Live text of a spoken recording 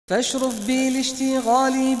فاشرف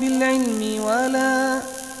بالاشتغال بالعلم ولا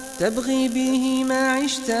تبغي به ما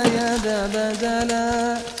عشت يا ذا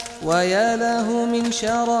بدلا ويا له من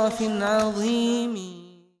شرف عظيم.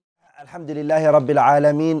 الحمد لله رب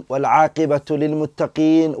العالمين والعاقبة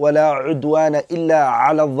للمتقين ولا عدوان إلا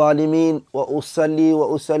على الظالمين، وأصلي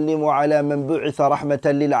وأسلم على من بعث رحمة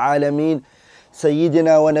للعالمين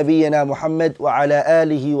سيدنا ونبينا محمد وعلى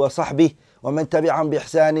آله وصحبه ومن تبعهم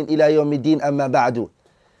بإحسان إلى يوم الدين. أما بعد.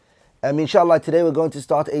 Inshallah, today we're going to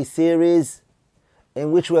start a series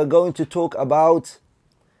in which we're going to talk about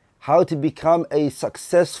how to become a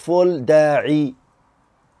successful daee.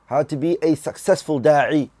 How to be a successful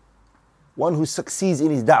daee, one who succeeds in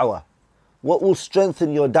his da'wah. What will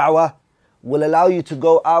strengthen your da'wah, will allow you to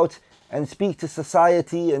go out and speak to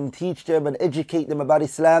society and teach them and educate them about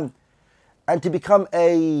Islam, and to become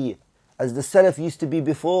a, as the salaf used to be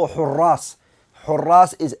before, hurras.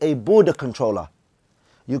 Hurras is a border controller.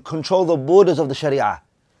 You control the borders of the Sharia,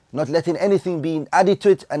 not letting anything be added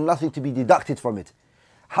to it and nothing to be deducted from it.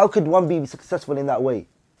 How could one be successful in that way?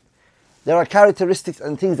 There are characteristics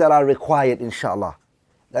and things that are required, inshallah,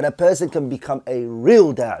 that a person can become a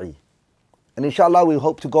real da'i. And inshallah, we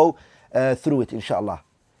hope to go through it, inshallah.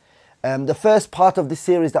 The first part of this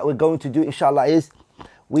series that we're going to do, inshallah, is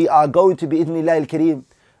we are going to, bi-idhnillah al-kareem,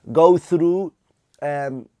 go through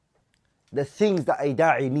the things that a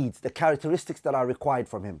da'i needs, the characteristics that are required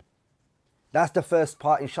from him. That's the first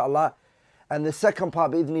part, inshallah. And the second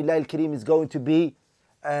part, bi-idhnillah al-kareem, is going to be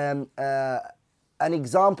an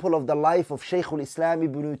example of the life of Shaykh al-Islam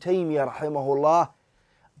Ibn Taymiyyah, rahimahullah,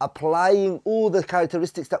 applying all the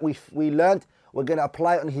characteristics that we learned. We're going to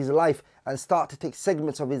apply it on his life and start to take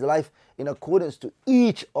segments of his life in accordance to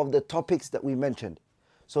each of the topics that we mentioned.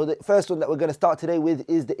 So the first one that we're going to start today with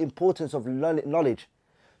is the importance of knowledge.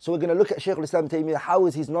 So we're going to look at Shaykh al-Islam Taymiyyah, how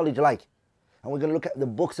is his knowledge like? And we're going to look at the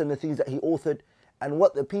books and the things that he authored and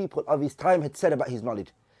what the people of his time had said about his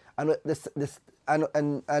knowledge. And the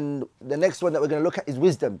next one that we're going to look at is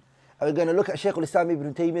wisdom. And we're going to look at Shaykh al-Islam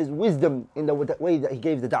Ibn Taymiyyah's wisdom in the way that he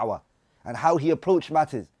gave the da'wah and how he approached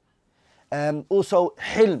matters. Also,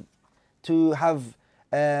 hilm, to have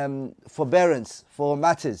forbearance for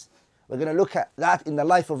matters. We're going to look at that in the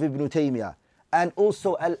life of Ibn Taymiyyah. And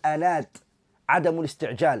also al-anat, adamul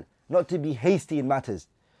isti'jal, not to be hasty in matters,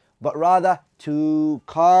 but rather to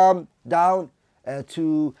calm down,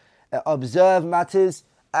 to observe matters,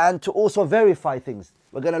 and to also verify things.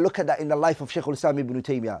 We're going to look at that in the life of Shaykh al-Islam Ibn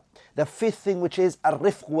Taymiyyah. The fifth thing, which is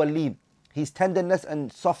ar-rifq wal-lin, his tenderness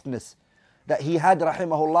and softness that he had,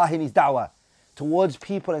 rahimahullah, in his da'wah towards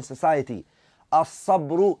people and society.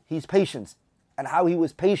 As-sabru, his patience, and how he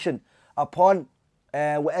was patient upon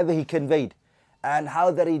whatever he conveyed, and how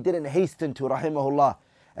that he didn't hasten to, rahimahullah.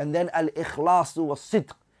 And then al-ikhlasu was-sidq,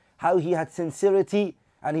 how he had sincerity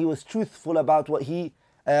and he was truthful about what he,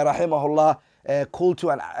 rahimahullah, called to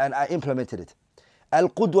and implemented it.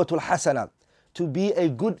 Al-qudwatul hasana, to be a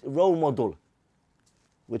good role model,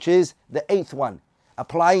 which is the eighth one,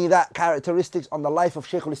 applying that characteristics on the life of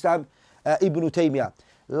Shaykh al-Islam Ibn Taymiyyah.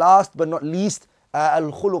 Last but not least,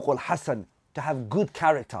 al-khuluqul hasan, to have good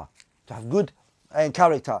character,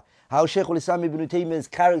 character. How Shaykh al-Islam Ibn Taymiyyah's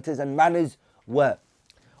characters and manners were.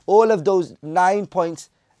 All of those 9 points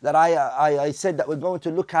that I said that we're going to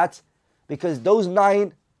look at, because those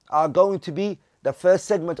 9 are going to be the first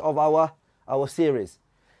segment of our series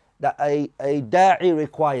that a da'i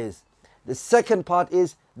requires. The second part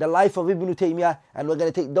is the life of Ibn Taymiyyah, and we're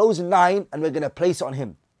going to take those 9 and we're going to place it on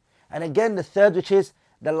him. And again, the third, which is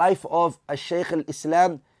the life of Shaykh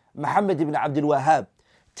al-Islam Muhammad Ibn AbdulWahhab,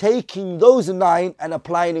 taking those 9 and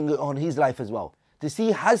applying it on his life as well, to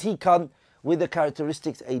see, has he come with the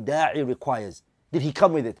characteristics a da'i requires? Did he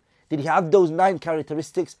come with it? Did he have those 9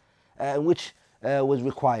 characteristics which was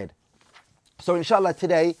required? So inshallah,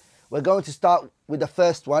 today we're going to start with the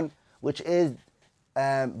first one, which is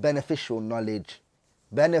beneficial knowledge.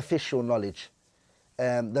 Beneficial knowledge.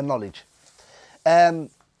 The knowledge.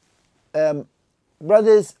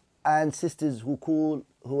 Brothers and sisters who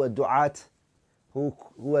are du'at,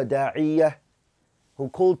 who are da'iyah, who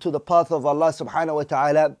call to the path of Allah subhanahu wa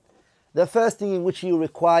ta'ala, the first thing in which you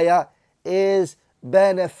require is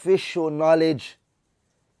beneficial knowledge,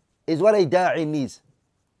 is what a da'i needs.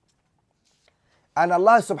 And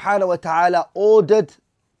Allah subhanahu wa ta'ala ordered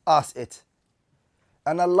us it.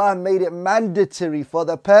 And Allah made it mandatory for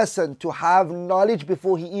the person to have knowledge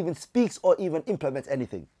before he even speaks or even implements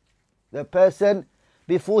anything. The person,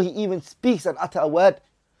 before he even speaks and utter a word,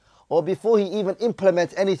 or before he even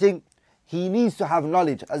implements anything, he needs to have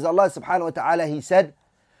knowledge. As Allah subhanahu wa ta'ala, He said,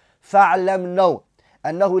 فَاعْلَمْ know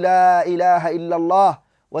أَنَّهُ لَا إِلَهَ إِلَّا اللَّهِ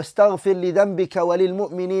واستغفر لذنبك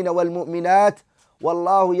وللمؤمنين والمؤمنات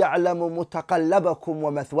والله يعلم متقلبكم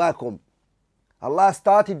ومثواكم. Allah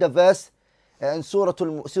started the verse in Surah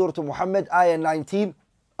Muhammad, ayah 19.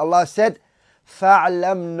 Allah said,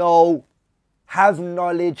 فَاعْلَمْ know, have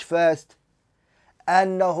knowledge first,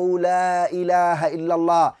 أَنَّهُ لَا إِلَهَ إِلَّا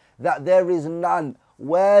اللَّهِ, that there is none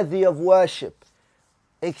worthy of worship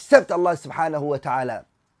except Allah subhanahu wa ta'ala.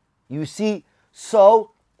 You see,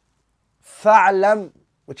 so فَاعْلَمْ,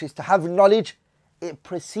 which is to have knowledge, it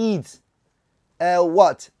precedes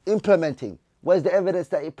what? Implementing. Where's the evidence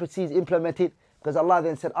that it precedes implementing? Because Allah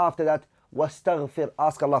then said after that, وَاسْتَغْفِرْ,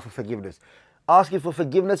 ask Allah for forgiveness. Asking for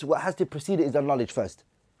forgiveness, what has to precede it is the knowledge first.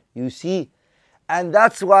 You see? And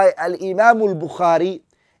that's why Al-Imam Al-Bukhari,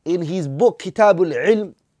 in his book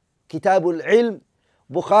Kitabul Ilm,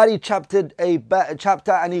 Bukhari chaptered a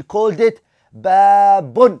chapter and he called it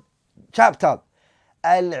Babun, chapter.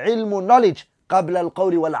 Al-Ilmu, knowledge, قبل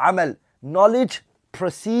القول والعمل. Knowledge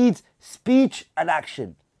precedes speech and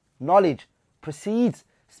action. Knowledge precedes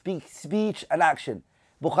speech and action.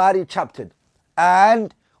 Bukhari chaptered.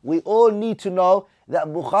 And we all need to know that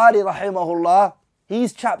Bukhari rahimahullah,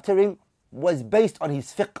 his chaptering was based on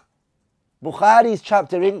his fiqh. Bukhari's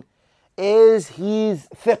chaptering is his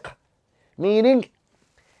fiqh, meaning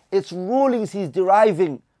its rulings he's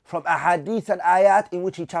deriving from ahadith and ayat in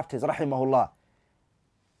which he chapters, rahimahullah.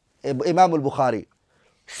 Imam al-Bukhari.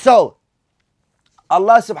 So,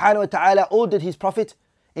 Allah subhanahu wa ta'ala ordered his Prophet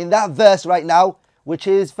in that verse right now, which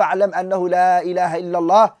is فَعْلَمْ أَنَّهُ لَا إِلَهَ إِلَّا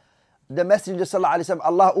اللَّهِ. The Messenger sallallahu alaihi wasallam,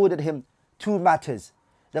 Allah ordered him two matters.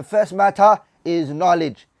 The first matter is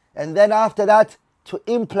knowledge, and then after that to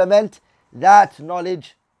implement that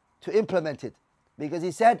knowledge, to implement it, because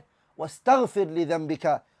he said وَاسْتَغْفِرْ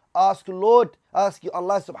لِذَنْبِكَ, ask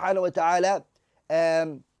Allah subhanahu wa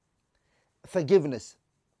ta'ala forgiveness.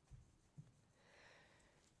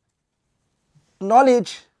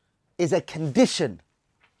 Knowledge is a condition.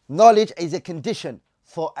 Knowledge is a condition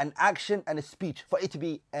for an action and a speech, for it to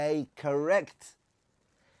be a correct,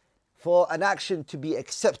 for an action to be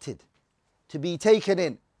accepted, to be taken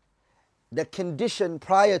in. The condition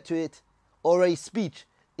prior to it, or a speech,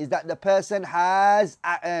 is that the person has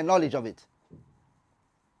knowledge of it.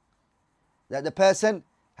 That the person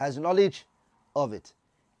has knowledge of it.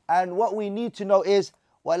 And what we need to know is,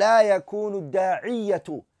 وَلَا يَكُونُ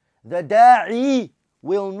الدَّاعِيَّةُ, the da'i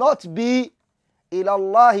will not be إِلَى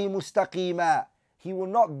اللَّهِ مُسْتَقِيمًا, he will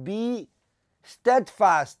not be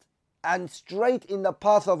steadfast and straight in the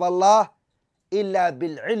path of Allah إِلَّا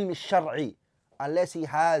بِالْعِلْمِ الشَّرْعِ, unless he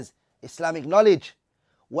has Islamic knowledge.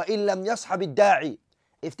 وَإِن لَمْ يَصْحَبِ الدَّاعِ,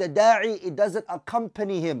 if the da'i, it doesn't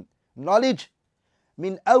accompany him knowledge,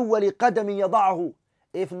 مِنْ أَوَّلِ قَدَمٍ يَضَعُهُ,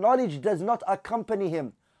 if knowledge does not accompany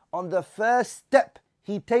him on the first step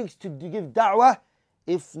he takes to give da'wah,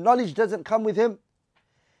 if knowledge doesn't come with him,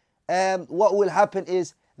 what will happen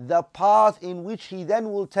is the path in which he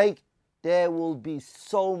then will take, there will be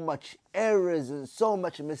so much errors and so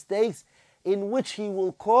much mistakes in which he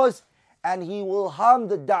will cause, and he will harm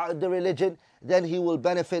the religion, then he will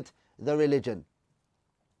benefit the religion.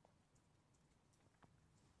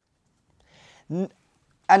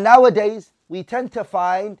 And nowadays we tend to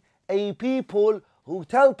find a people who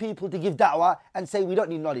tell people to give da'wah and say we don't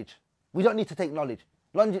need knowledge. We don't need to take knowledge.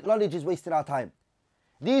 Knowledge is wasting our time.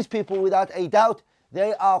 These people, without a doubt,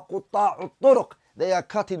 they are قُطَّاعُ الطُّرُقِ, they are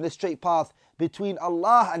cutting the straight path between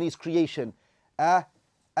Allah and His creation. And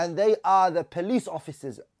they are the police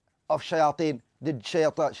officers of shayateen, the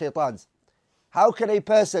shaitans. How can a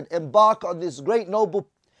person embark on this great noble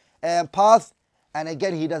path, and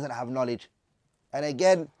again he doesn't have knowledge? And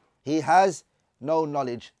again he has no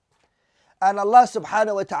knowledge. And Allah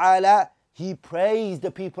subhanahu wa ta'ala, He praised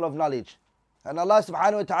the people of knowledge. And Allah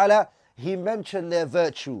subhanahu wa ta'ala, He mentioned their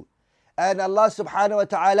virtue. And Allah subhanahu wa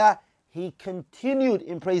ta'ala, He continued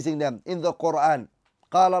in praising them in the Quran.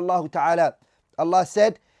 قال الله تعالى, Allah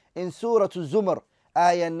said in Surah Al-Zumar,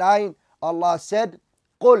 ayah 9, Allah said,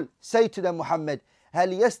 قُل, say to them Muhammad,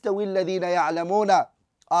 هل يستوي الذين يعلمون,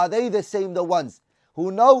 are they the same, the ones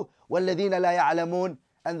who know, وَالَّذِينَ لَا يَعْلَمُونَ,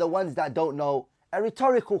 and the ones that don't know? A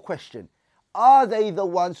rhetorical question. Are they the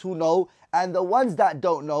ones who know and the ones that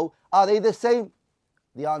don't know, are they the same?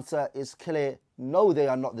 The answer is clear. No, they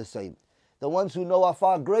are not the same. The ones who know are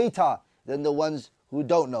far greater than the ones who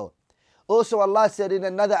don't know. Also Allah said in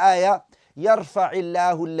another ayah, يَرْفَعِ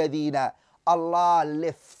اللَّهُ الَّذِينَ, Allah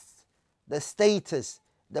lifts the status,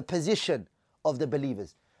 the position of the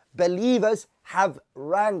believers. Believers have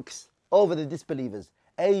ranks over the disbelievers.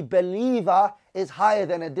 A believer is higher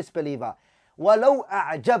than a disbeliever. وَلَوْ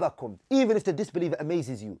أَعْجَبَكُمْ, even if the disbeliever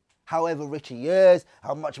amazes you. however rich he is,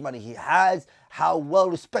 how much money he has, how well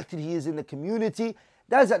respected he is in the community.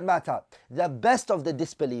 Doesn't matter. The best of the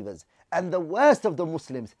disbelievers and the worst of the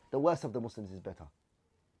Muslims is better.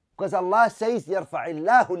 Because Allah says, يَرْفَعِ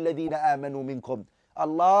اللَّهُ الَّذِينَ آمَنُوا مِنْكُمْ.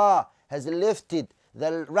 Allah has lifted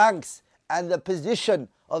the ranks and the position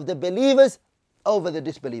of the believers over the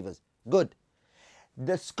disbelievers. Good.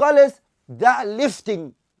 The scholars, that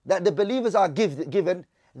lifting that the believers are given,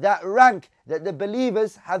 that rank that the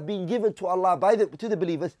believers have been given to Allah to the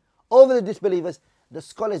believers over the disbelievers, the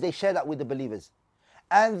scholars, they share that with the believers.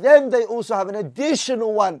 And then they also have an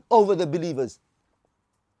additional one over the believers,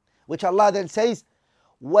 which Allah then says,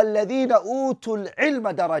 وَالَّذِينَ أُوتُوا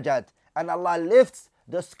الْعِلْمَ دَرَجَاتٍ. And Allah lifts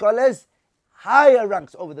the scholars higher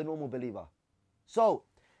ranks over the normal believer. So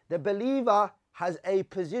the believer has a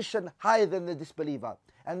position higher than the disbeliever,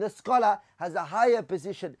 and the scholar has a higher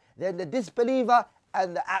position than the disbeliever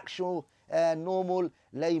and the actual normal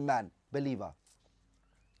layman believer.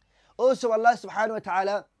 Also, Allah subhanahu wa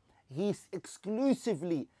ta'ala, He's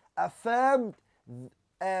exclusively affirmed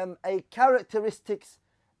a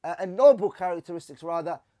noble characteristics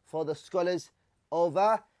rather, for the scholars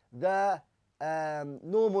over the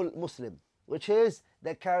normal Muslim, which is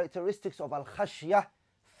the characteristics of al-khashyah,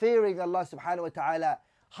 fearing Allah subhanahu wa ta'ala,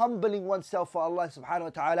 humbling oneself for Allah subhanahu wa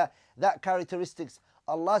ta'ala. That characteristics,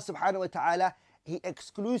 Allah subhanahu wa ta'ala, He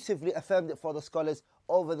exclusively affirmed it for the scholars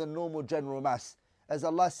over the normal general mass. As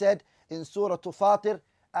Allah said in Surah Fatir,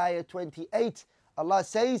 ayah 28, Allah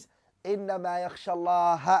says, إِنَّمَا يَخْشَى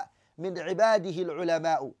اللَّهَ مِنْ عِبَادِهِ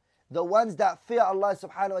الْعُلَمَاءُ. The ones that fear Allah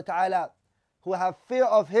subhanahu wa ta'ala, who have fear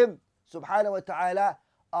of Him subhanahu wa ta'ala,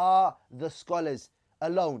 are the scholars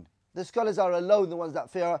alone. The scholars are alone, the ones that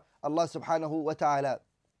fear Allah subhanahu wa ta'ala.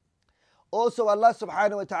 Also, Allah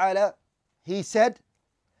subhanahu wa ta'ala, He said,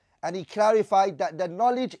 and He clarified that the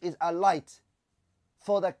knowledge is a light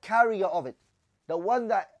for the carrier of it. The one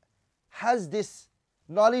that has this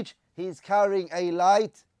knowledge, he is carrying a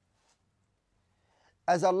light.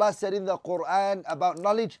 As Allah said in the Quran about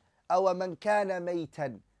knowledge, أَوَمَنْ كَانَ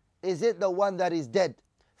مَيْتًا. Is it the one that is dead?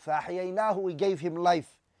 فَأَحْيَيْنَاهُ, we gave him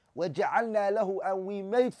life. وَجَعَلْنَا لَهُ, and we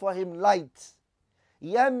made for him light.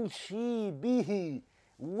 يَمْشِي بِهِ,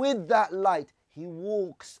 with that light, he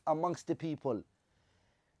walks amongst the people.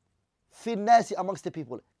 فِي النَّاسِ, amongst the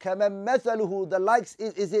people. كَمَنْ مَثَلُهُ, the likes,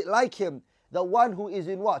 is it like him? The one who is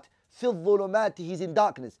in what? فِي الظُّلُمَاتِ, he's in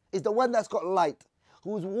darkness. Is the one that's got light,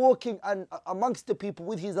 who's walking amongst the people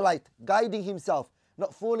with his light, guiding himself,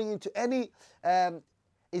 not falling into any...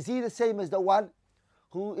 is he the same as the one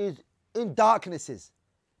who is in darknesses?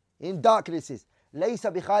 In darknesses. لَيْسَ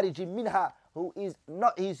بِخَارِجٍ مِنْهَا, who's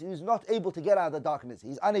not able to get out of the darkness.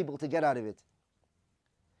 He's unable to get out of it.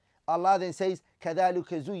 Allah then says,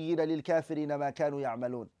 كَذَلِكَ زُيِّنَ لِلْكَافِرِينَ مَا كَانُوا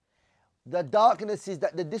يَعْمَلُونَ. The darknesses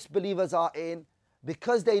that the disbelievers are in,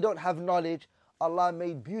 because they don't have knowledge, Allah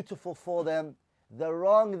made beautiful for them the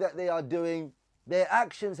wrong that they are doing. Their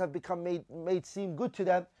actions have become made seem good to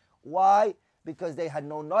them. Why? Because they had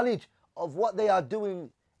no knowledge of what they are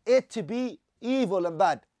doing, it to be evil and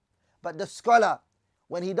bad. But the scholar,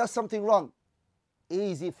 when he does something wrong,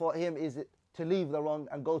 easy for him is it to leave the wrong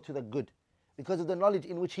and go to the good, because of the knowledge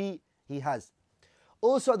in which he has.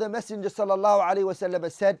 Also, the Messenger sallallahu alaihi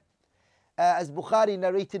wasallam said, as Bukhari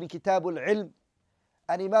narrated in Kitab al-Ilm,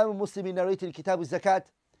 and Imam Muslim narrated in Kitab al-Zakat,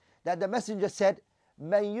 that the Messenger said,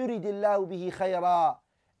 مَنْ يُرِدِ اللَّهُ بِهِ خَيْرًا.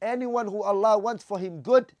 Anyone who Allah wants for him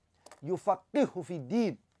good, يُفَقِّهُ فِي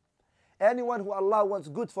الدِّينِ. Anyone who Allah wants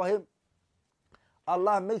good for him,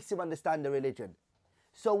 Allah makes him understand the religion.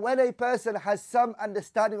 So when a person has some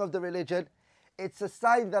understanding of the religion, it's a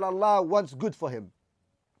sign that Allah wants good for him.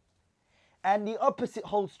 And the opposite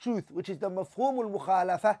holds truth, which is the mafhumul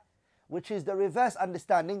mukhalafah, which is the reverse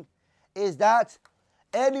understanding, is that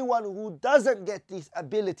anyone who doesn't get this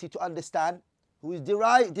ability to understand, who is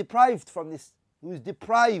deprived from this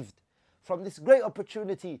great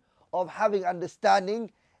opportunity of having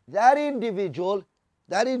understanding, that individual,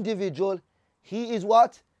 he is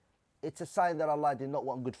what? It's a sign that Allah did not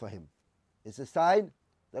want good for him. It's a sign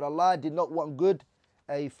that Allah did not want good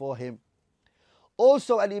for him.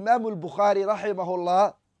 Also, Al-Imam al-Bukhari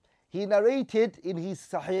rahimahullah, he narrated in his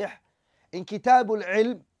Sahih, in Kitab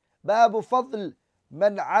al-Ilm, Babu Fadl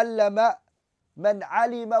man alima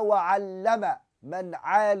wa allama.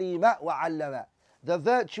 The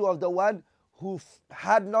virtue of the one who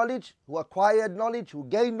had knowledge, who acquired knowledge, who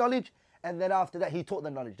gained knowledge, and then after that he taught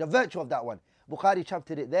the knowledge. The virtue of that one. Bukhari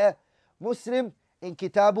chaptered it there. Muslim in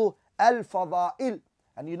Kitabu al-Fada'il.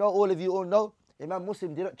 And you know, all of you all know, Imam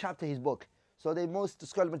Muslim did not chapter his book. So majority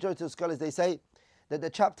of the scholars, they say that the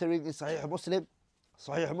chaptering in Sahih Muslim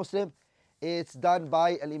It's done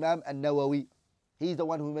by Al-Imam An-Nawawi. He's the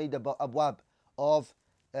one who made the abwab of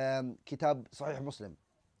Kitab Sahih Muslim.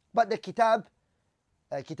 But the kitab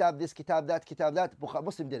this, kitab that,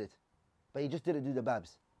 Muslim did it. But he just didn't do the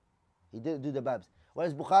babs. He didn't do the babs.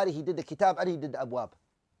 Whereas Bukhari, he did the kitab and he did the abwab.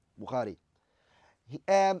 Bukhari.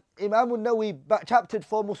 Imam An-Nawawi chaptered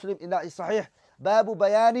for Muslim in that is Sahih. Babu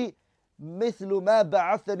bayani mithlu ma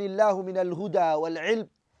ba'athani Allahu min al-huda wal-ilm.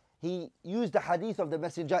 He used the hadith of the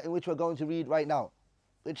messenger in which we're going to read right now.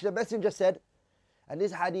 Which the messenger said, and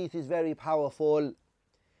this hadith is very powerful.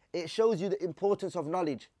 It shows you the importance of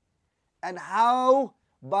knowledge. And how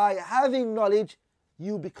by having knowledge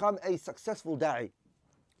you become a successful da'i.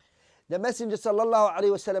 The Messenger sallallahu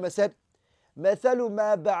alaihi wasallam said, "Mathalu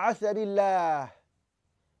ma ba'athani Allah."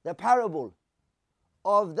 The parable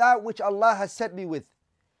of that which Allah has sent me with,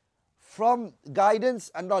 from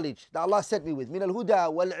guidance and knowledge that Allah sent me with, min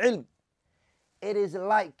al-huda wal-ilm. It is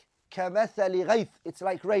like kamathali ghayth. It's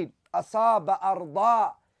like rain. Asaba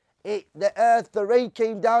arda. The earth, the rain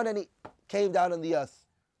came down and it came down on the earth.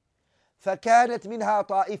 فَكَانَتْ مِنْهَا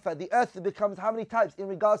طَائِفَةٌ. The earth becomes how many types in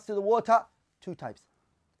regards to the water? 2 types.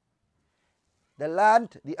 The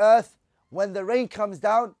land, the earth, when the rain comes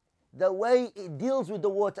down, the way it deals with the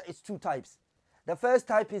water is 2 types. The first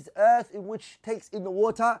type is earth in which takes in the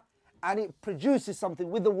water and it produces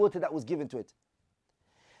something with the water that was given to it.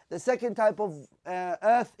 The second type of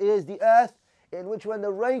earth is the earth in which when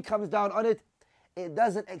the rain comes down on it, it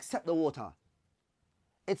doesn't accept the water.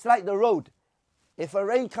 It's like the road. If a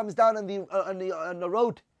rain comes down on the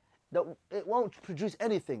road, it won't produce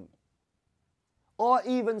anything. Or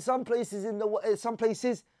even some places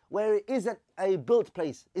where it isn't a built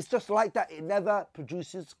place, it's just like that. It never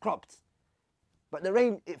produces crops. But the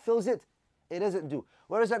rain, it fills it. It doesn't do.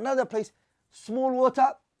 Whereas another place, small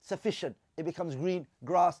water, sufficient. It becomes green,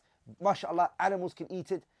 grass. MashaAllah, animals can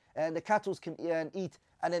eat it, and the cattle can eat,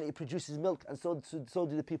 and then it produces milk, and so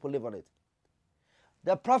do the people live on it.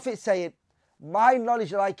 The Prophet saying, my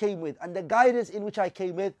knowledge that I came with and the guidance in which I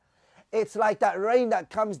came with, it's like that rain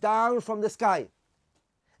that comes down from the sky.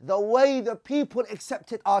 The way the people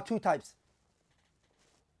accept it are 2 types.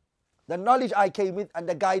 The knowledge I came with and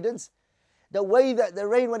the guidance, the way that the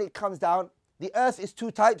rain when it comes down, the earth is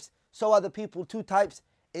 2 types, so are the people 2 types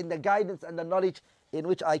in the guidance and the knowledge in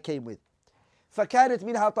which I came with. فكانت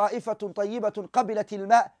منها طائفة طيبة قبلت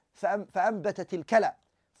الماء فأنبتت الكلى.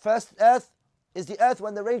 First earth is the earth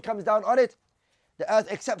when the rain comes down on it. The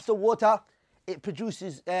earth accepts the water, it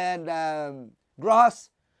produces grass.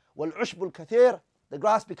 والعشب الكثير, the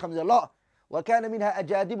grass becomes a lot. وكان منها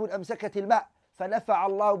أجادب أمسكت الماء فنفع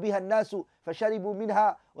الله بها الناس فشربوا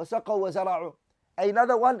منها وسقوا وزرعوا.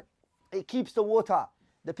 Another one, it keeps the water.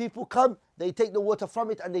 The people come, they take the water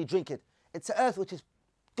from it and they drink it. It's an earth which is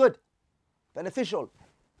good, beneficial.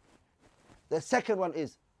 The second one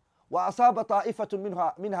is وأصاب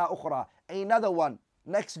طائفة منها أخرى. Another one,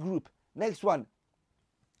 next group, next one.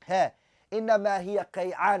 إنما هي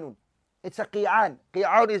قيعان. It's a قيعان.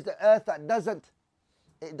 قيعان is the earth that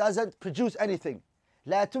doesn't produce anything.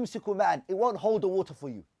 لا تمسك ماء. It won't hold the water for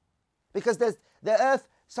you. Because there's the earth,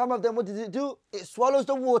 some of them, what does it do? It swallows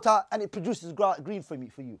the water and it produces green for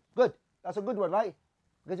you. Good. That's a good one, right?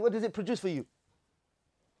 Because what does it produce for you?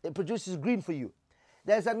 It produces green for you.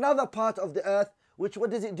 There's another part of the earth which, what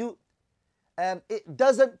does it do? It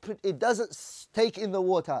doesn't take in the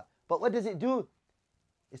water. But what does it do?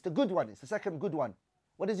 It's the good one. It's the second good one.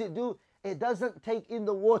 What does it do? It doesn't take in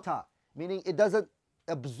the water, meaning it doesn't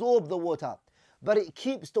absorb the water, but it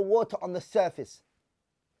keeps the water on the surface.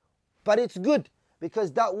 But it's good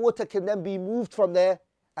because that water can then be moved from there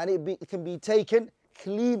and it can be taken,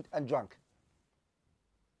 cleaned and drunk.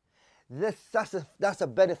 That's a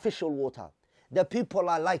beneficial water. The people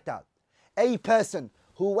are like that. A person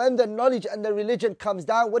who, when the knowledge and the religion comes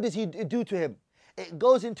down, what does he do to him? It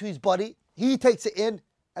goes into his body, he takes it in,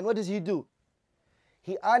 and what does he do?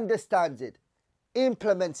 He understands it,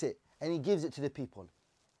 implements it, and he gives it to the people.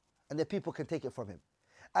 And the people can take it from him.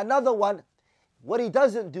 Another one, what he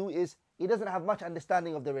doesn't do is, he doesn't have much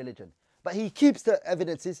understanding of the religion. But he keeps the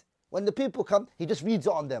evidences. When the people come, he just reads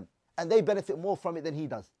it on them. And they benefit more from it than he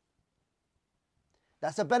does.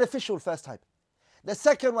 That's a beneficial first type. The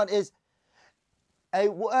second one is a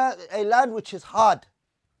land which is hard.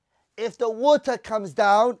 If the water comes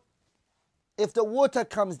down, it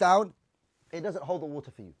doesn't hold the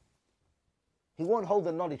water for you. He won't hold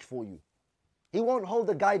the knowledge for you. He won't hold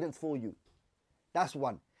the guidance for you. That's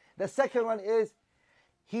one. The second one is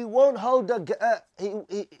he won't hold the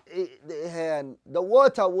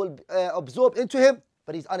water will absorb into him,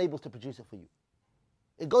 but he's unable to produce it for you.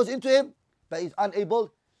 It goes into him, but he's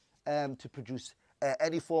unable to produce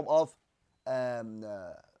any form of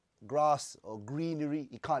grass or greenery.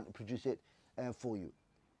 He can't produce it for you.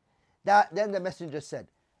 Then the messenger said,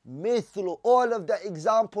 Mithlu, all of the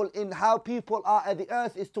example in how people are at the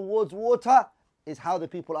earth is towards water, is how the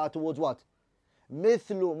people are towards what?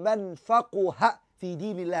 Mithlu man faquha fi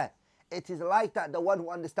dinillah. It is like that, the one who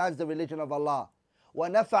understands the religion of Allah. Wa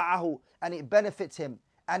nafa'ahu, and it benefits him,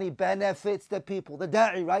 and he benefits the people. The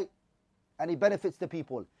da'i, right? And he benefits the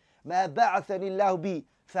people. Ma ba'athani Allah bi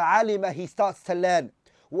fa'alima, he starts to learn.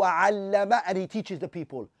 Wa 'allama, and he teaches the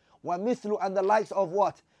people. Wa mithlu, and the likes of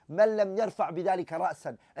what? Man lam yarfa' bidhalika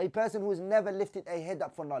ra'san, a person who has never lifted a head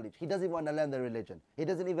up for knowledge. He doesn't want to learn the religion. He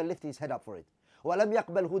doesn't even lift his head up for it. وَلَمْ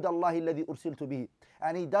يَقْبَلْ هُدَى اللَّهِ الَّذِي أُرْسِلْتُ بِهِ,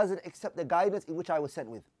 and he doesn't accept the guidance in which I was sent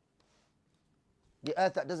with. The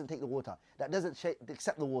earth that doesn't take the water, that doesn't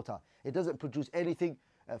accept the water, it doesn't produce anything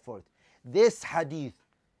for it. This hadith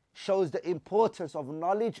shows the importance of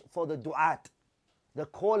knowledge for the du'at, the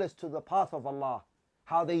callers to the path of Allah,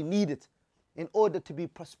 how they need it in order to be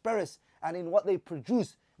prosperous, and in what they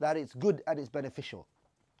produce, that it's good and it's beneficial.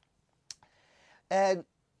 And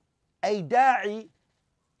a da'i,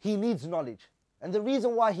 he needs knowledge. And the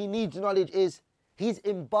reason why he needs knowledge is he's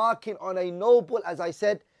embarking on a noble, as I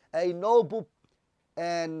said, a noble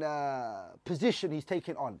and position he's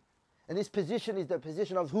taken on. And this position is the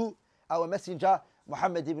position of who? Our messenger,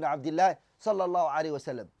 Muhammad Ibn AbdulWahhab sallallahu alaihi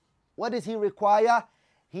wasallam. What does he require?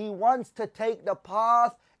 He wants to take the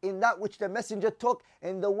path in that which the messenger took,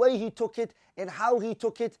 in the way he took it, and how he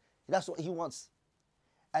took it. That's what he wants.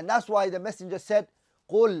 And that's why the messenger said,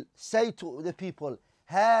 Qul, say to the people,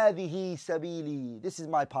 هذه sabili, this is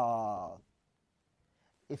my path.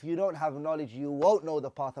 If you don't have knowledge, you won't know the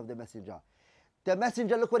path of the messenger. The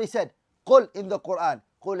messenger, look what he said. قل, in the Quran,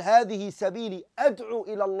 قل هذه سبيلي أدعو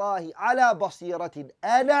إلى الله على بصيرة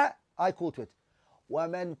أنا, I call to it.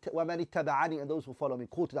 ومن اتبعني, and those who follow me,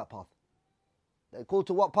 call to that path. They call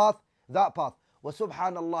to what path? That path.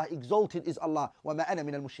 وسبحان الله, exalted is Allah. وما أنا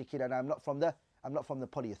من المشركين, and I'm not from the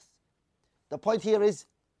polytheists. The point here is,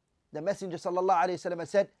 the Messenger sallallahu alayhi wa sallam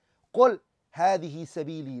said, قل هذه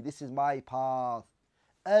سبيلي, this is my path.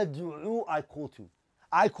 أدعو, I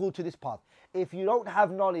call to this path. If you don't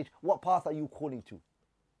have knowledge, what path are you calling to?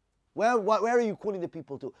 Where are you calling the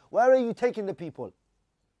people to? Where are you taking the people?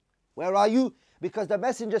 Where are you? Because the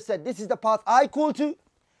messenger said, this is the path I call to,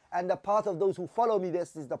 and the path of those who follow me,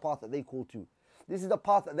 this is the path that they call to. This is the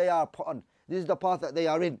path that they are on. This is the path that they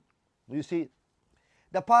are in. You see,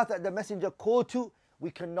 the path that the messenger called to,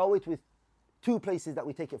 we can know it with two places that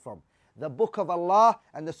we take it from. The book of Allah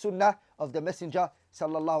and the sunnah of the messenger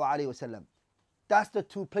sallallahu alaihi wasallam. That's the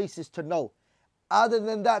two places to know. Other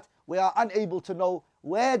than that, we are unable to know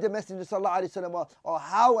where the messenger sallallahu alaihi wasallam was, or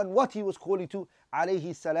how and what he was calling to, alayhi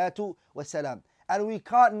salatu wasalam. And we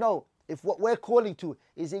can't know if what we're calling to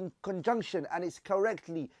is in conjunction and it's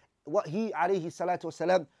correctly what he alayhi salatu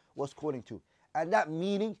wasalam was calling to. And that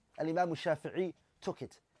meaning, Al-Imam Shafi'i took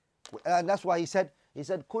it. And that's why he said,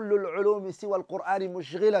 كل العلوم سوى القرآن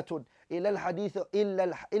مشغلة إلا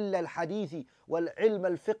الحديث والعلم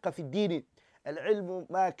الفقه في الدين. العلم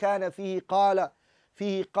ما كان فيه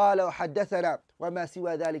قال وحدثنا وما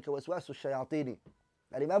سوى ذلك وسواس الشياطين.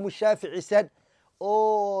 Imam Shafi'i said,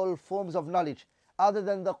 all forms of knowledge other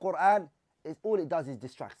than the Quran, all it does is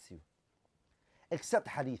distracts you. Except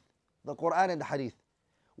hadith, the Quran and the hadith.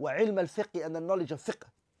 وعلم الفقه, and the knowledge of fiqh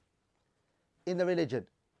in the religion.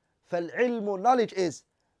 فالعلم, knowledge is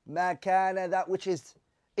ما كان, that which is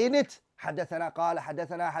in it, حدثنا قال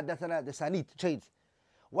حدثنا, the sanid chains.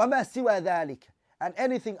 وما سوى ذلك, and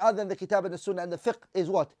anything other than the kitab and the sunnah and the fiqh is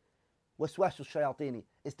what? وسواس الشياطين.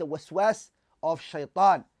 It's the waswas of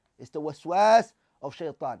shaitan. It's the waswas of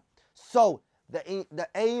shaitan. So the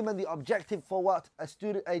aim and the objective for what a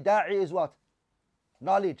student, a da'i, is what?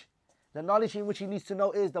 Knowledge. The knowledge in which he needs to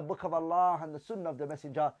know is the book of Allah and the sunnah of the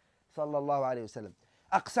messenger sallallahu alaihi wasallam.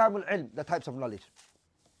 Aqsam al-ilm, the types of knowledge.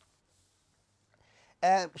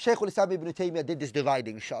 Shaykh al-Islam Ibn Taymiyyah did this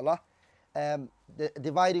dividing, inshallah. The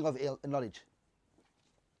dividing of knowledge.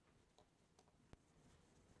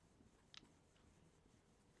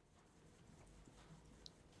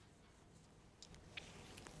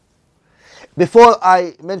 Before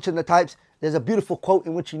I mention the types, there's a beautiful quote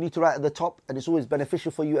in which you need to write at the top, and it's always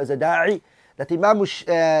beneficial for you as a da'i, that Imam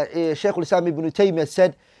Shaykh al-Islam Ibn Taymiyyah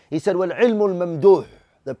said, he said, وَالْعِلْمُ الْمَمْدُوحُ,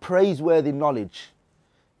 the praiseworthy knowledge,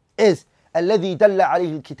 is الَّذِي دَلَّ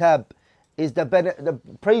عَلَيْهِ الْكِتَابِ, is the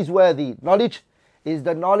praiseworthy knowledge, is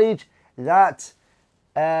the knowledge that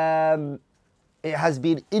it has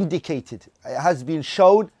been indicated, it has been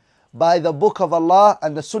shown by the book of Allah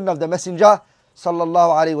and the sunnah of the messenger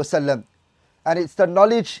sallallahu alaihi wasallam. And it's the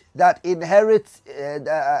knowledge that inherits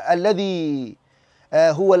الذي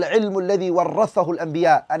هو العلم الذي ورثه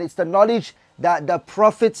الأنبياء. And it's the knowledge that the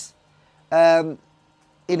prophets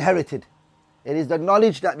inherited. It is the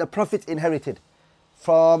knowledge that the prophets inherited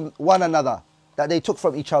from one another, that they took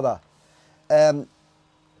from each other.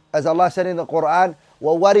 As Allah said in the Quran,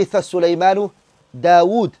 وَوَرِثَ سُلَيْمَانُ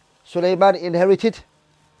دَاوُودَ. Sulaiman inherited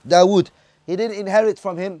Dawood. He didn't inherit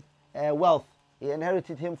from him wealth. He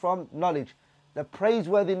inherited him from knowledge. The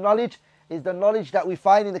praiseworthy knowledge is the knowledge that we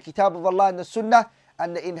find in the Kitab of Allah and the Sunnah,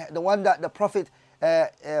 and the one that the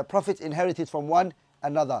prophets inherited from one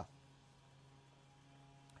another.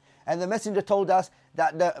 And the Messenger told us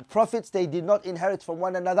that the prophets, they did not inherit from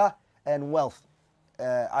one another and wealth.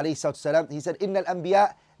 Alayhi salatu wasalam, he said, إِنَّ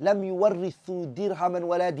الْأَنْبِيَاء لَمْ يُوَرِّثُوا دِرْهَمًا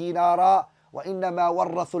وَلَا دِينَارًا وَإِنَّمَا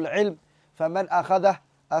وَرَّثُوا الْعِلْمِ فَمَنْ أَخَذَهُ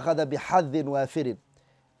أَخَذَ بِحَظٍ وَافِرٍ.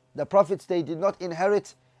 The prophets, they did not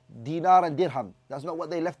inherit dinar and dirham. That's not what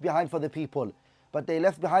they left behind for the people. But they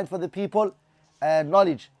left behind for the people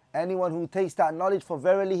knowledge. Anyone who takes that knowledge, for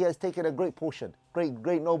verily he has taken a great portion.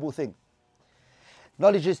 Great noble thing.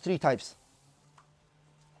 Knowledge is three types.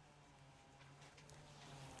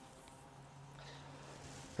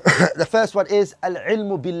 The first one is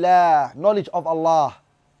al-ilmu billah, knowledge of Allah,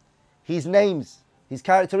 His names, His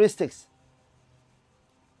characteristics.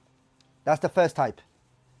 That's the first type.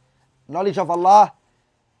 Knowledge of Allah,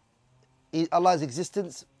 Allah's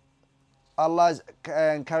existence, Allah's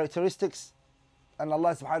characteristics, and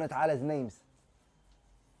Allah subhanahu wa ta'ala's names.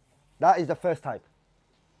 That is the first type.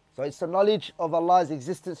 So it's the knowledge of Allah's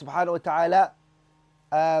existence subhanahu wa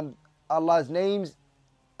ta'ala, Allah's names,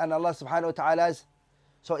 and Allah subhanahu wa ta'ala's.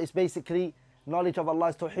 So it's basically knowledge of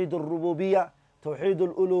Allah's Tawheed al-Rububiyyah, Tawheed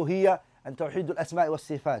al-Uluhiyyah, and Tawheed al-Asma'i wa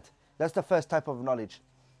Sifat. That's the first type of knowledge.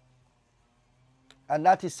 And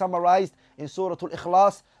that is summarized in Surah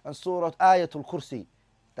Al-Ikhlas and Surah Ayatul Kursi.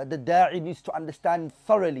 That the da'i needs to understand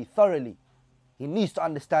thoroughly. He needs to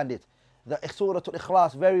understand it. The Surah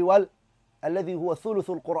Al-Ikhlas very well. الذي هو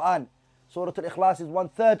ثلث القرآن. Surah Al-Ikhlas is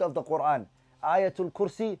 1/3 of the Quran. Ayatul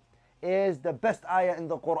Kursi is the best ayah in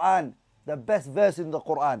the Quran, the best verse in the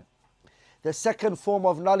Quran. The second form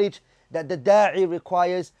of knowledge that the da'i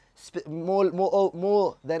requires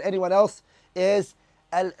more than anyone else is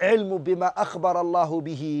al-ilmu bima akhbar Allahu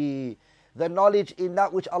bihi. The knowledge in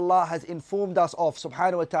that which Allah has informed us of,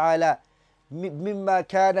 subhanahu wa ta'ala. Mimma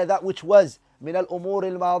kana, that which was, min al-umur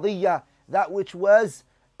al-madiyya, that which was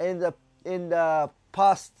in the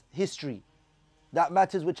past history, that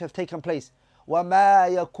matters which have taken place. وَمَا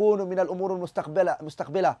يَكُونُ مِنَ الْأُمُورِ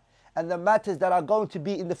الْمُسْتَقْبِلَةِ, and the matters that are going to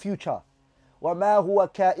be in the future. وَمَا هُوَ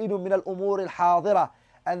كَائِنٌ مِنَ الْأُمُورِ الْحَاضِرَةِ,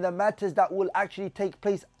 and the matters that will actually take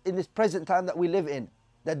place in this present time that we live in.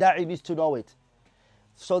 The da'i needs to know it.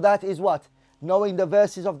 So that is what? Knowing the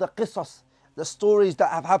verses of the qisas, the stories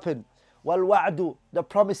that have happened. وَالْوَعْدُ, the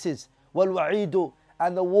promises. وَالْوَعِيدُ,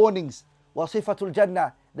 and the warnings. وَصِفَةُ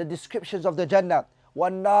الْجَنَّةِ, the descriptions of the Jannah.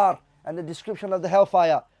 وَالنَّارِ, and the description of the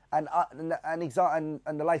hellfire. And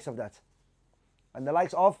the likes of that. And the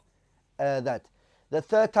likes of that. The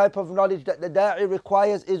third type of knowledge that the da'i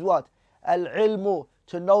requires is what? Al-ilmu,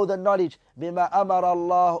 to know the knowledge. بِمَا أَمَرَ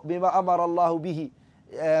اللَّهُ بِهِ,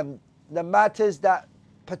 the matters that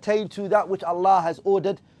pertain to that which Allah has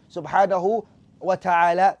ordered, subhanahu wa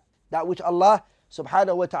ta'ala. That which Allah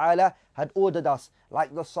subhanahu wa ta'ala had ordered us.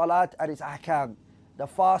 Like the salat and its ahkam. The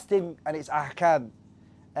fasting and its ahkam.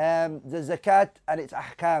 The zakat and its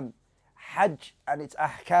ahkam, hajj and its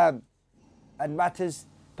ahkam, and matters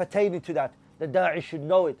pertaining to that. The da'i should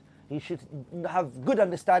know it. He should have good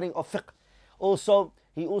understanding of fiqh. Also,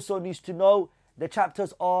 he also needs to know the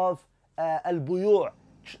chapters of al-buyu',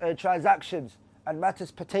 transactions, and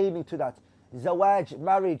matters pertaining to that. Zawaj,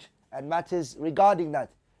 marriage, and matters regarding that.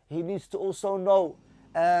 He needs to also know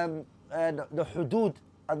the hudud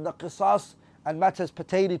and the qisas and matters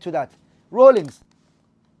pertaining to that. Rulings.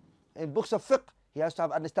 In books of fiqh, he has to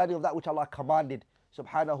have understanding of that which Allah commanded,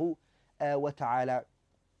 subhanahu wa ta'ala.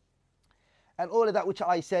 And all of that which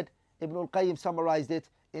I said, Ibn al-Qayyim summarized it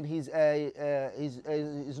in his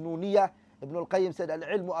Nuniyah. Ibn al-Qayyim said,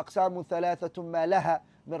 العلم أقسام ثلاثة ما لها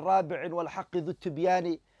من رابع والحق ذو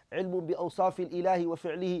التبيان علم بأوصاف الإله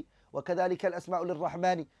وفعله وكذلك الأسماء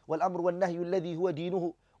للرحمن والأمر والنهي الذي هو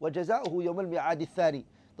دينه وجزاؤه يوم الميعاد الثاني.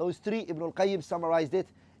 Those three, Ibn al-Qayyim summarized it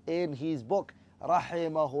in his book,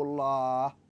 رحمه الله.